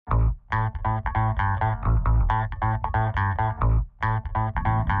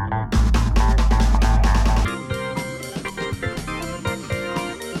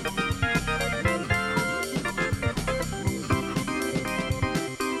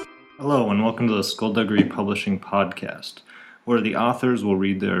Hello, and welcome to the Skullduggery Publishing Podcast, where the authors will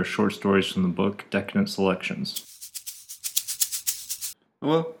read their short stories from the book Decadent Selections.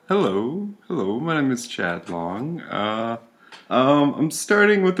 Well, hello. My name is Chad Long. I'm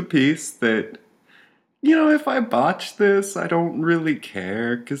starting with a piece that, if I botch this, I don't really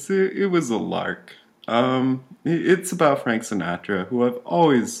care, because it was a lark. It's about Frank Sinatra, who I've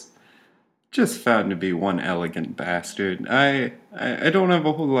always just found to be one elegant bastard. I don't have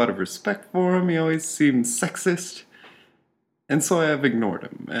a whole lot of respect for him. He always seems sexist. And so I have ignored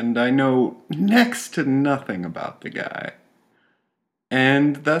him, and I know next to nothing about the guy.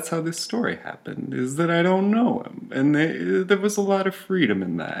 And that's how this story happened, is that I don't know him. And there was a lot of freedom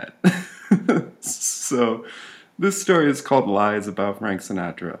in that. So, this story is called Lies About Frank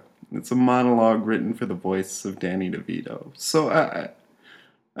Sinatra. It's a monologue written for the voice of Danny DeVito. So, I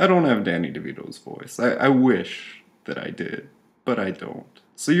don't have Danny DeVito's voice. I wish that I did, but I don't.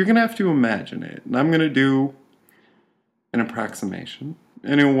 So, you're going to have to imagine it. And I'm going to do an approximation.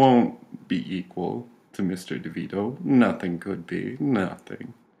 And it won't be equal to Mr. DeVito. Nothing could be.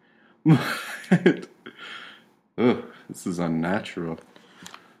 Nothing. But, this is unnatural.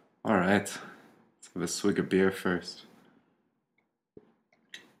 Alright, let's have a swig of beer first.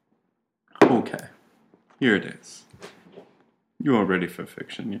 Okay, here it is. You are ready for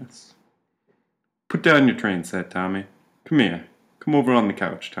fiction, yes? Put down your train set, Tommy. Come here. Come over on the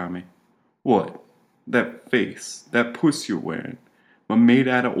couch, Tommy. What? That face, that puss you're wearing, made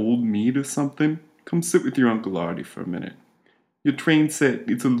out of old meat or something? Come sit with your Uncle Artie for a minute. Your train set,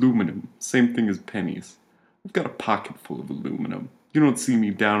 it's aluminum, same thing as pennies. I've got a pocket full of aluminum. You don't see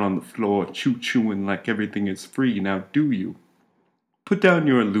me down on the floor chewing like everything is free, now do you? Put down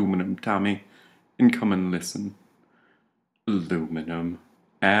your aluminum, Tommy, and come and listen. Aluminum.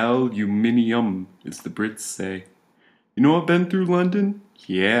 Aluminium, as the Brits say. You know I've been through London?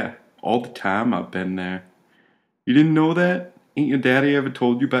 Yeah, all the time I've been there. You didn't know that? Ain't your daddy ever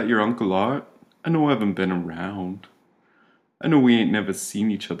told you about your Uncle Art? I know I haven't been around. I know we ain't never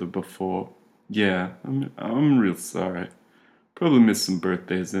seen each other before. Yeah, I'm real sorry. Probably missed some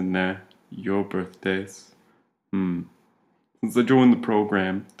birthdays in there. Your birthdays. Since I joined the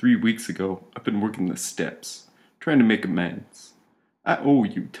program 3 weeks ago, I've been working the steps, trying to make amends. I owe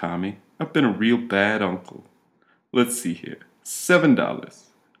you, Tommy. I've been a real bad uncle. Let's see here. $7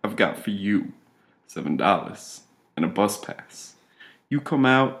 I've got for you. $7 and a bus pass. You come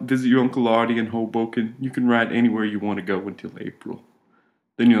out, visit your Uncle Artie in Hoboken, you can ride anywhere you want to go until April.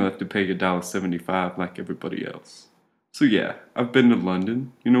 Then you'll have to pay $1.75 like everybody else. So yeah, I've been to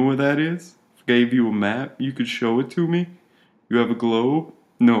London. You know where that is? If I gave you a map, you could show it to me? You have a globe?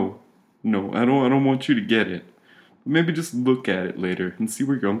 No, I don't want you to get it. But maybe just look at it later and see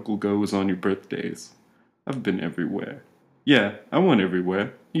where your uncle goes on your birthdays. I've been everywhere. Yeah, I went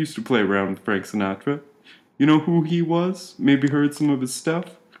everywhere. I used to play around with Frank Sinatra. You know who he was? Maybe heard some of his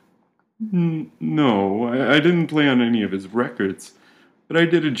stuff? No, I didn't play on any of his records. But I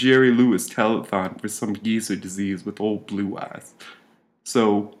did a Jerry Lewis telethon for some geezer disease with old blue eyes.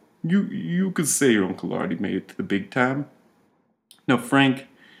 So, you could say your Uncle Artie made it to the big time. Now, Frank,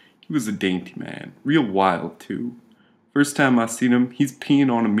 he was a dainty man. Real wild, too. First time I seen him, he's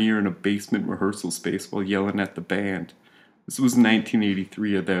peeing on a mirror in a basement rehearsal space while yelling at the band. This was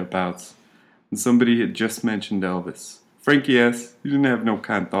 1983 or thereabouts. And somebody had just mentioned Elvis. Frank, yes, he didn't have no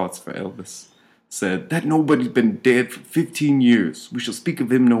kind thoughts for Elvis. Said, that nobody's been dead for 15 years. We shall speak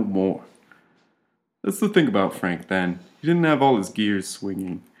of him no more. That's the thing about Frank then. He didn't have all his gears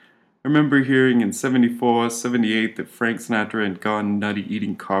swinging. I remember hearing in 74, 78 that Frank Sinatra had gone nutty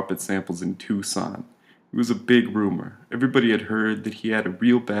eating carpet samples in Tucson. It was a big rumor. Everybody had heard that he had a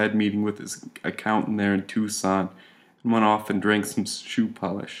real bad meeting with his accountant there in Tucson and went off and drank some shoe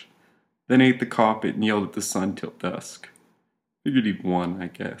polish. Then ate the carpet and yelled at the sun till dusk. Figured he'd won, I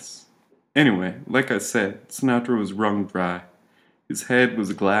guess. Anyway, like I said, Sinatra was wrung dry. His head was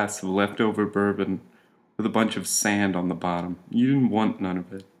a glass of leftover bourbon with a bunch of sand on the bottom. You didn't want none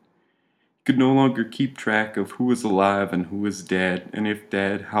of it. He could no longer keep track of who was alive and who was dead, and if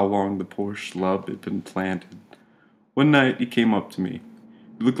dead, how long the poor schlub had been planted. One night he came up to me.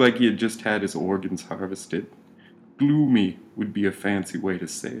 It looked like he had just had his organs harvested. Gloomy would be a fancy way to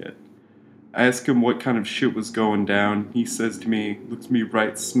say it. I asked him what kind of shit was going down. He says to me, looks me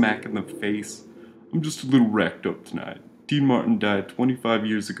right smack in the face, I'm just a little wrecked up tonight. Dean Martin died 25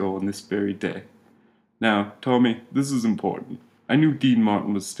 years ago on this very day. Now, Tommy, this is important. I knew Dean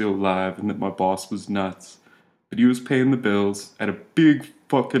Martin was still alive and that my boss was nuts, but he was paying the bills at a big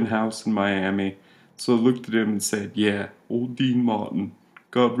fucking house in Miami, so I looked at him and said, yeah, old Dean Martin,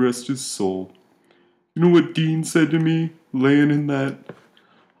 God rest his soul. You know what Dean said to me, laying in that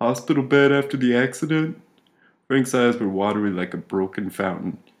hospital bed after the accident? Frank's eyes were watery like a broken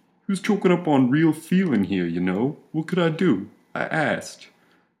fountain. He was choking up on real feeling here, you know. What could I do? I asked.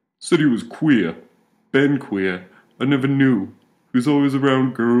 Said he was queer. Ben queer. I never knew. He was always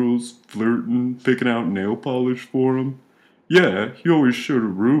around girls, flirting, picking out nail polish for 'em. Yeah, he always shared a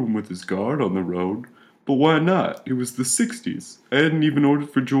room with his guard on the road. But why not? It was the 60s. I hadn't even ordered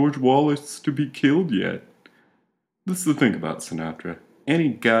for George Wallace to be killed yet. This is the thing about Sinatra. Any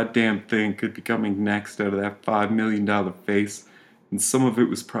goddamn thing could be coming next out of that $5 million face, and some of it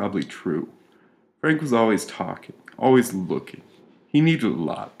was probably true. Frank was always talking, always looking. He needed a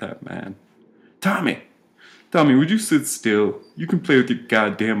lot, that man. Tommy! Tommy, would you sit still? You can play with your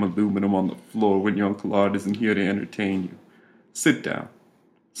goddamn aluminum on the floor when your Uncle Art isn't here to entertain you. Sit down.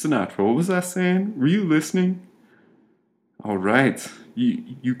 Sinatra, what was I saying? Were you listening? All right,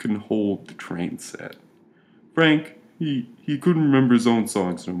 you can hold the train set. Frank, he couldn't remember his own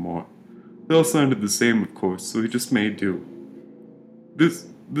songs no more. They all sounded the same, of course, so he just made do. This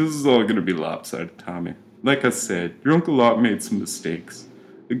is all gonna be lopsided, Tommy. Like I said, your Uncle Art made some mistakes.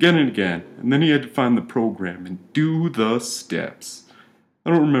 Again and again, and then he had to find the program and do the steps. I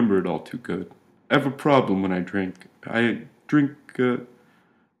don't remember it all too good. I have a problem when I drink. I drink too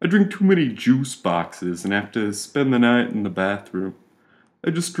many juice boxes and have to spend the night in the bathroom. I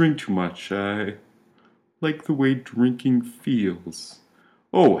just drink too much. I like the way drinking feels.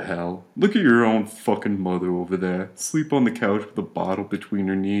 Oh hell, look at your own fucking mother over there, sleep on the couch with a bottle between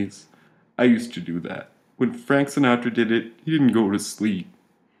her knees. I used to do that. When Frank Sinatra did it, he didn't go to sleep.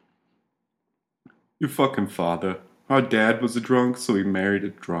 Your fucking father. Our dad was a drunk, so he married a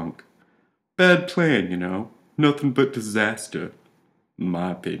drunk. Bad plan, you know. Nothing but disaster, in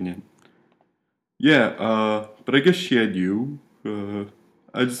my opinion. Yeah, but I guess she had you.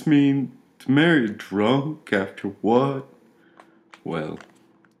 I just mean, to marry a drunk after what? Well,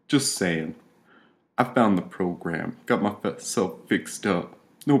 just saying. I found the program, got myself fixed up.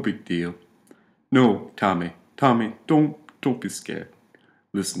 No big deal. No, Tommy, don't be scared.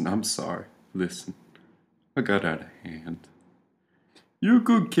 Listen, I'm sorry. Listen, I got out of hand. You're a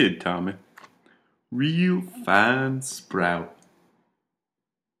good kid, Tommy. Real fine sprout.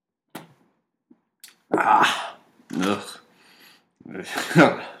 Ugh.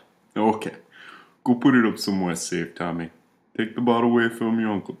 Okay, go put it up somewhere safe, Tommy. Take the bottle away from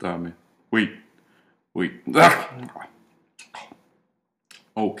your uncle, Tommy. Wait.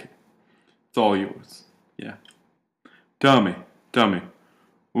 Okay, it's all yours. Yeah. Tommy, why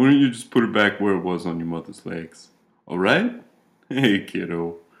don't you just put it back where it was on your mother's legs? Alright? Hey,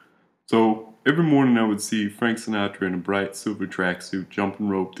 kiddo. So, every morning I would see Frank Sinatra in a bright silver tracksuit jumping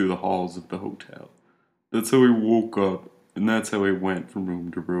rope through the halls of the hotel. That's how he woke up, and that's how he went from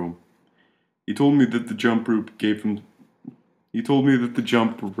room to room. He told me that the jump rope gave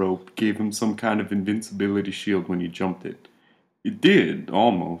him some kind of invincibility shield when he jumped it. It did,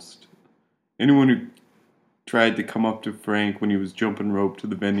 almost. Anyone who tried to come up to Frank when he was jumping rope to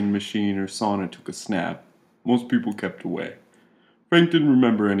the vending machine or sauna took a snap. Most people kept away. Frank didn't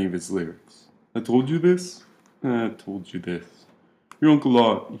remember any of his lyrics. I told you this? I told you this. Your Uncle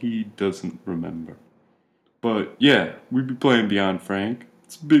Art, he doesn't remember. But yeah, we'd be playing Beyond Frank.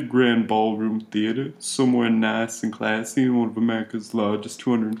 It's a big grand ballroom theater, somewhere nice and classy in one of America's largest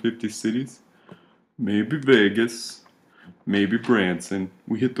 250 cities. Maybe Vegas, maybe Branson.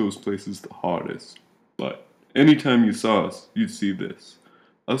 We hit those places the hardest. But anytime you saw us, you'd see this.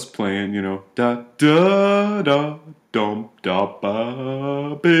 Us playing, you know, da da da dum da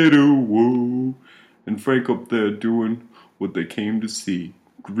ba ba doo woo. And Frank up there doing what they came to see.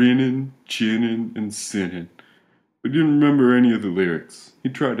 Grinning, chinning, and sinning. But he didn't remember any of the lyrics. He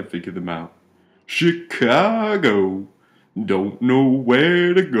tried to figure them out. Chicago, don't know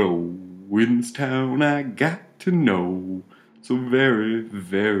where to go. In this town I got to know. So very,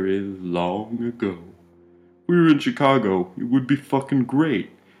 very long ago. If we were in Chicago, it would be fucking great.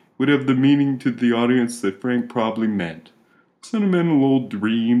 It would have the meaning to the audience that Frank probably meant. Sentimental old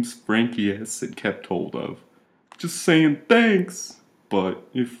dreams Frankie S. had kept hold of. Just saying thanks. But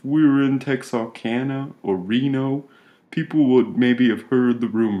if we were in Texarkana or Reno, people would maybe have heard the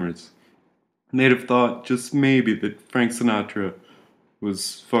rumors. And they'd have thought just maybe that Frank Sinatra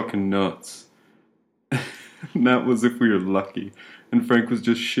was fucking nuts. And that was if we were lucky. And Frank was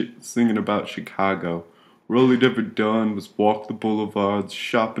just singing about Chicago, where all he'd ever done was walk the boulevards,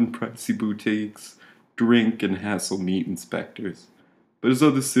 shop in pricey boutiques, drink and hassle meat inspectors. But his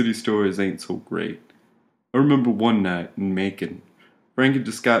other city stories ain't so great. I remember one night in Macon, Frank had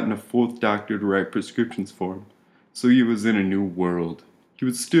just gotten a fourth doctor to write prescriptions for him, so he was in a new world. He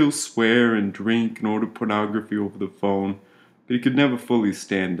would still swear and drink and order pornography over the phone, but he could never fully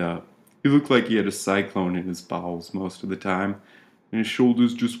stand up. He looked like he had a cyclone in his bowels most of the time, and his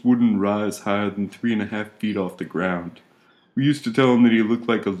shoulders just wouldn't rise higher than 3.5 feet off the ground. We used to tell him that he looked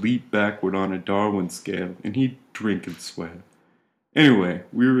like a leap backward on a Darwin scale, and he'd drink and swear. Anyway,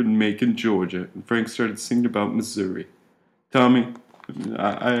 we were in Macon, Georgia, and Frank started singing about Missouri. Tommy,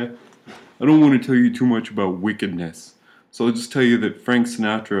 I don't want to tell you too much about wickedness, so I'll just tell you that Frank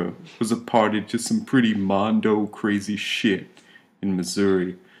Sinatra was a party to some pretty mondo crazy shit in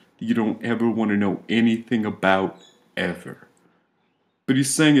Missouri that you don't ever want to know anything about, ever. But he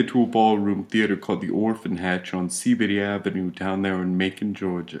sang it to a ballroom theater called the Orphan Hatch on Seabody Avenue down there in Macon,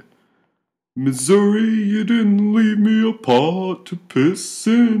 Georgia. Missouri, you didn't leave me a pot to piss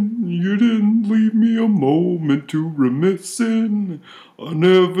in. You didn't leave me a moment to remiss in. I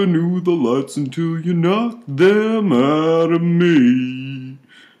never knew the lights until you knocked them out of me.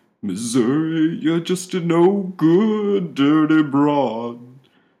 Missouri, you're just a no good, dirty broad.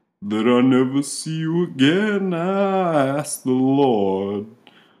 That I never see you again, I ask the Lord.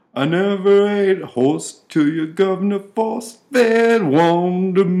 I never ate horse till your governor force-fed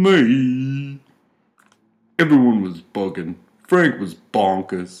one to me. Everyone was bugging. Frank was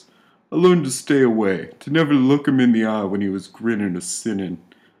bonkers. I learned to stay away, to never look him in the eye when he was grinning or sinning.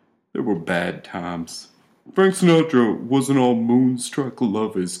 There were bad times. Frank Sinatra wasn't all moonstruck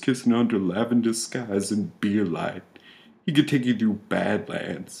lovers kissing under lavender skies and beer light. He could take you through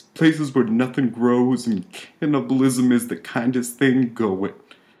badlands, places where nothing grows and cannibalism is the kindest thing going.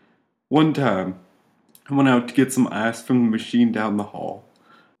 One time, I went out to get some ice from the machine down the hall.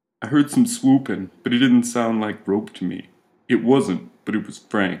 I heard some swooping, but it didn't sound like rope to me. It wasn't, but it was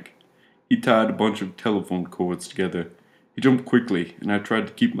Frank. He tied a bunch of telephone cords together. He jumped quickly, and I tried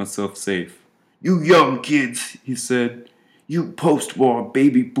to keep myself safe. "You young kids," he said. "You post-war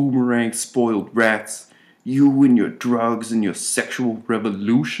baby boomerang spoiled rats. You and your drugs and your sexual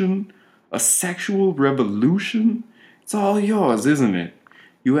revolution. A sexual revolution? It's all yours, isn't it?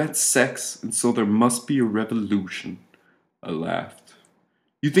 You had sex, and so there must be a revolution." I laughed.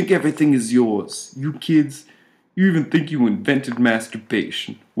 "You think everything is yours. You kids, you even think you invented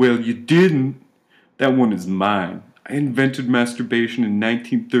masturbation. Well, you didn't. That one is mine. I invented masturbation in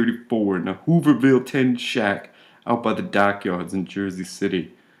 1934 in a Hooverville tin shack out by the dockyards in Jersey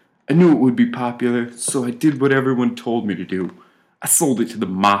City. I knew it would be popular, so I did what everyone told me to do. I sold it to the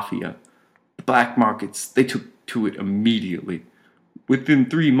mafia. The black markets, they took to it immediately. Within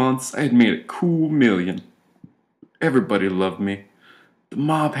 3 months, I had made a cool $1 million. Everybody loved me. The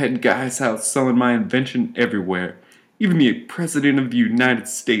mob had guys out selling my invention everywhere. Even the President of the United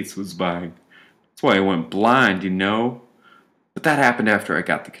States was buying. That's why I went blind, you know. But that happened after I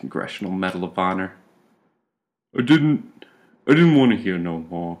got the Congressional Medal of Honor. I didn't want to hear no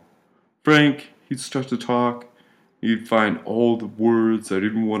more. Frank, he'd start to talk. He'd find all the words I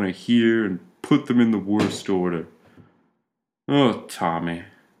didn't want to hear and put them in the worst order. Oh, Tommy.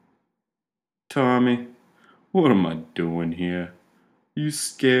 Tommy, what am I doing here? Are you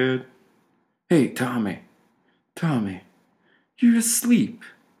scared? Hey, Tommy. Tommy, you're asleep.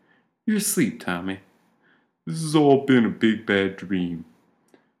 You're asleep, Tommy. This has all been a big bad dream.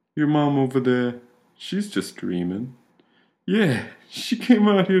 Your mom over there, she's just dreaming. Yeah, she came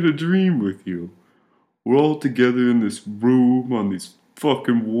out here to dream with you. We're all together in this room on these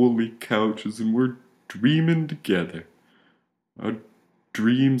fucking woolly couches and we're dreaming together. Our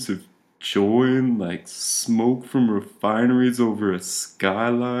dreams of join like smoke from refineries over a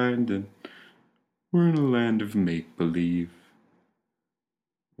skyline, and we're in a land of make-believe.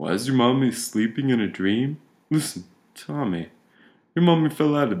 Why is your mommy sleeping in a dream? Listen, Tommy, your mommy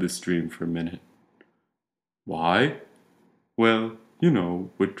fell out of this dream for a minute. Why? Well, you know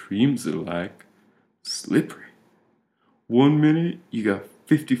what dreams are like. Slippery. 1 minute, you got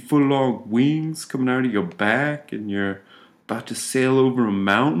 50-foot-long wings coming out of your back and you're about to sail over a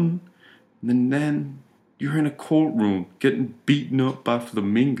mountain, and then you're in a courtroom getting beaten up by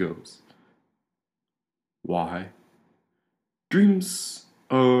flamingos. Why? Dreams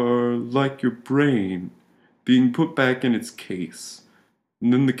are like your brain being put back in its case,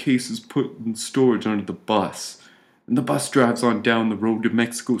 and then the case is put in storage under the bus, and the bus drives on down the road to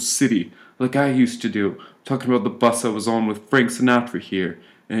Mexico City like I used to do. I'm talking about the bus I was on with Frank Sinatra here,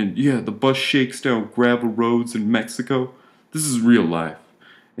 and yeah, the bus shakes down gravel roads in Mexico. This is real life.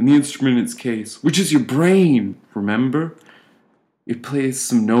 And the instrument in its case, which is your brain, remember? It plays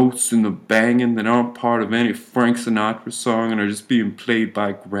some notes in the banging that aren't part of any Frank Sinatra song and are just being played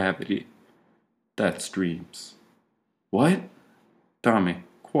by gravity. That's dreams. What? Tommy,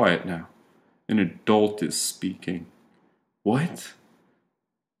 quiet now. An adult is speaking. What?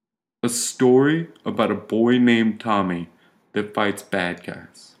 A story about a boy named Tommy that fights bad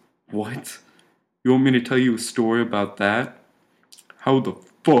guys. What? You want me to tell you a story about that? How the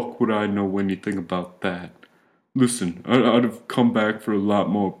fuck would I know anything about that? Listen, I'd have come back for a lot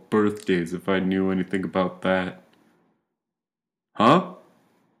more birthdays if I knew anything about that. Huh?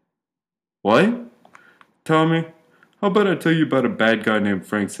 What? Tommy, how about I tell you about a bad guy named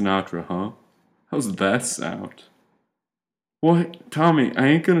Frank Sinatra, huh? How's that sound? What? Tommy, I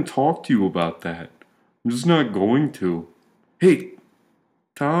ain't gonna talk to you about that. I'm just not going to. Hey,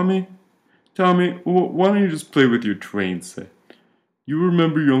 Tommy? Tommy, why don't you just play with your train set? You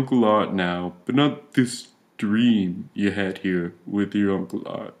remember your Uncle Art now, but not this dream you had here with your Uncle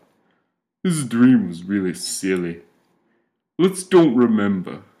Art. This dream was really silly. Let's don't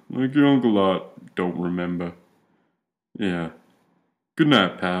remember. Like your Uncle Art don't remember. Yeah. Good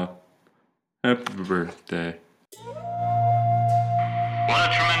night, pal. Happy birthday. What a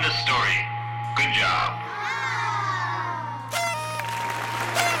tremendous story. Good job.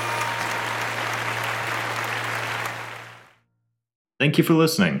 Thank you for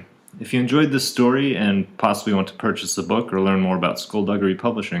listening. If you enjoyed this story and possibly want to purchase the book or learn more about Skullduggery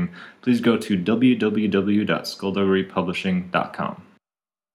Publishing, please go to www.skullduggerypublishing.com.